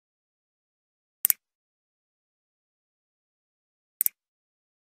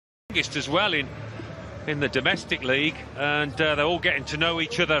As well in the domestic league, and they're all getting to know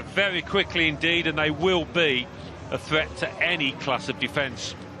each other very quickly indeed, and they will be a threat to any class of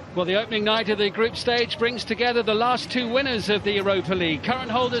defence. Well, the opening night of the group stage brings together the last two winners of the Europa League.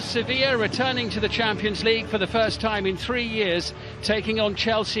 Current holders Sevilla returning to the Champions League for the first time in 3 years, taking on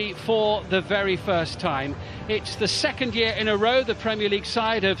Chelsea for the very first time. It's the second year in a row the Premier League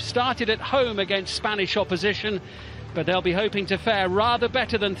side have started at home against Spanish opposition, but they'll be hoping to fare rather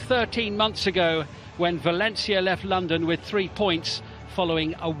better than 13 months ago when Valencia left London with 3 points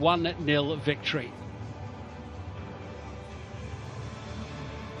following a 1-0 victory.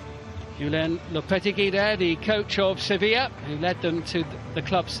 Julen Lopetegui there, the coach of Sevilla, who led them to the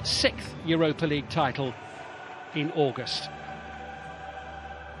club's 6th Europa League title in August.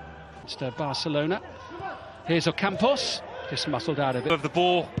 It's Barcelona. Here's Ocampos, just muscled out of it. Of the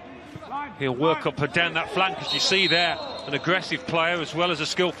ball, he'll work up and down that flank, as you see there. An aggressive player as well as a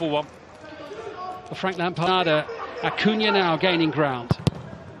skillful one. Well, Frank Lampard, Acuna now gaining ground.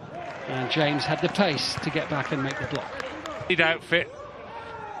 And James had the pace to get back and make the block. Outfit.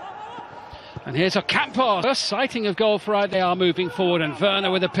 And here's Ocampos, first sighting of goal for they are moving forward, and Werner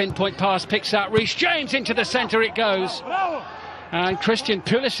with a pinpoint pass picks out Reece James, into the centre it goes. And Christian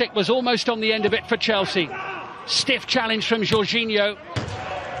Pulisic was almost on the end of it for Chelsea. Stiff challenge from Jorginho.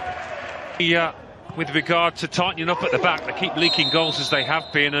 Yeah, with regard to tightening up at the back, they keep leaking goals as they have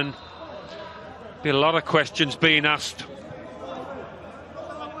been, and be a lot of questions being asked.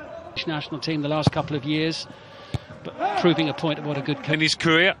 National team the last couple of years, but proving a point of what a good coach. In his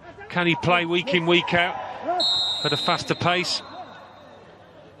career, can he play week in, week out at a faster pace?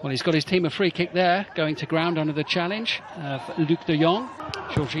 Well, he's got his team a free kick there, going to ground under the challenge of Luc de Jong.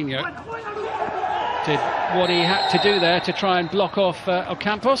 Jorginho did what he had to do there to try and block off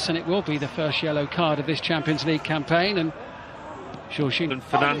Ocampos, and it will be the first yellow card of this Champions League campaign. And Jorginho and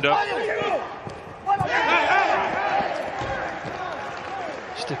Fernando.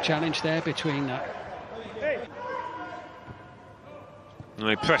 Stiff challenge there between.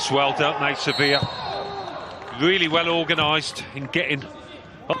 They press well, don't they, Sevilla? Really well organised in getting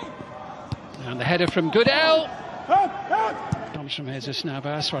up. And the header from Goodell comes from Jesus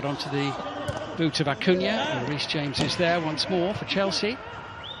Navas right onto the boot of Acuna, and Reece James is there once more for Chelsea.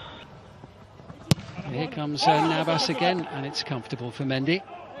 And here comes Navas again, and it's comfortable for Mendy.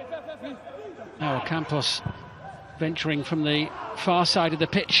 Now Ocampos venturing from the far side of the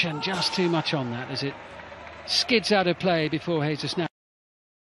pitch, and just too much on that as it skids out of play before Jesus Navas.